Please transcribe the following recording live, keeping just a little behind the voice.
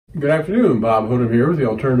Good afternoon, Bob Hoodham here with the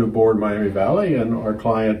Alternative Board Miami Valley and our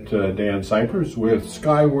client Dan Cypress with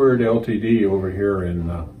Skyward Ltd. over here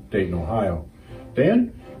in Dayton, Ohio.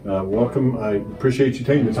 Dan, welcome. I appreciate you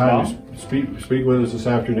taking the time to speak with us this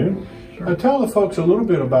afternoon. Sure. Tell the folks a little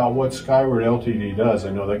bit about what Skyward Ltd. does. I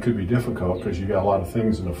know that could be difficult because you got a lot of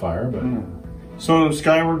things in the fire, but... So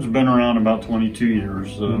Skyward's been around about 22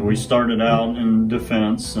 years. We started out in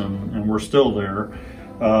defense and we're still there.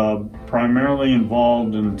 Primarily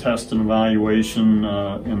involved in test and evaluation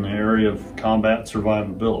in the area of combat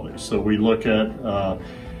survivability. So we look at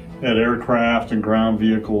aircraft and ground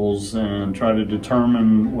vehicles and try to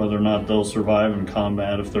determine whether or not they'll survive in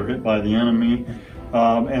combat if they're hit by the enemy,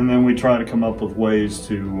 and then we try to come up with ways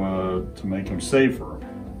to make them safer.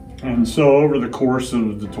 And so over the course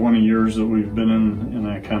of the 20 years that we've been in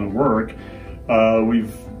that kind of work,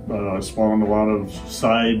 we've spawned a lot of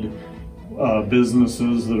side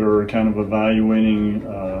businesses that are kind of evaluating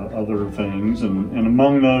other things, and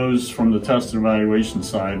among those, from the test and evaluation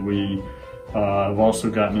side, we have also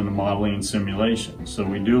gotten into modeling and simulation. So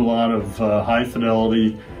we do a lot of high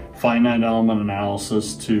fidelity finite element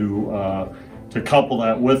analysis to couple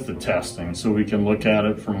that with the testing, so we can look at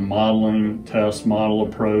it from a modeling test model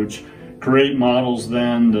approach, create models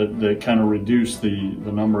then that kind of reduce the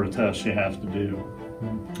number of tests you have to do.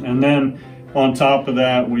 And then on top of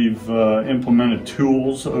that, we've implemented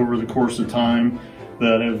tools over the course of time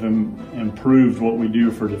that have improved what we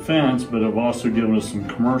do for defense, but have also given us some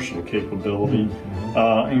commercial capability,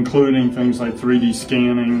 including things like 3D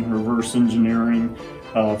scanning, reverse engineering,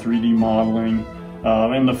 3D modeling,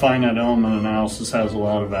 and the finite element analysis has a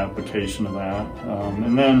lot of application of that.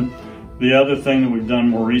 And then the other thing that we've done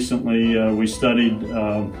more recently, we studied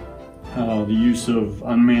the use of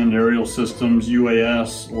unmanned aerial systems,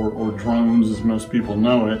 UAS, or drones as most people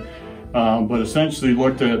know it, but essentially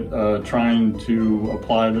looked at trying to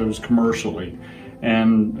apply those commercially.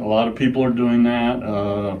 And a lot of people are doing that.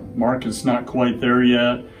 Market's not quite there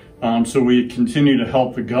yet, so we continue to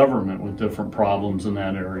help the government with different problems in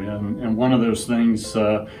that area. And one of those things,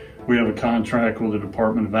 we have a contract with the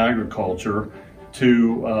Department of Agriculture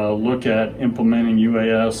to look at implementing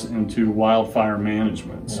UAS into wildfire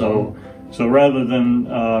management. So rather than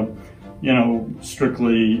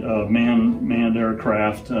strictly manned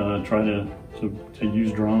aircraft, try to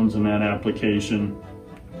use drones in that application.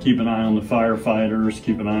 Keep an eye on the firefighters,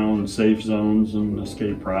 keep an eye on safe zones and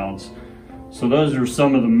escape routes. So those are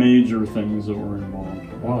some of the major things that we're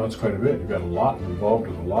involved with. Wow, that's quite a bit. You've got a lot involved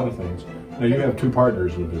with a lot of things. Now you have two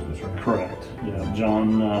partners in the business, right? Correct. Yeah,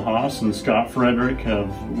 John Haas and Scott Frederick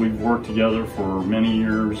we've worked together for many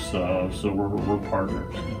years, so we're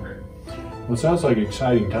partners. Well, it sounds like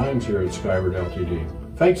exciting times here at Skyward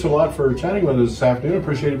Ltd. Thanks a lot for chatting with us this afternoon.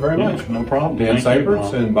 Appreciate it very much. No problem. Dan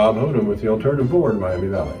Cypress and Bob Hoodham with the Alternative Board, Miami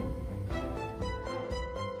Valley.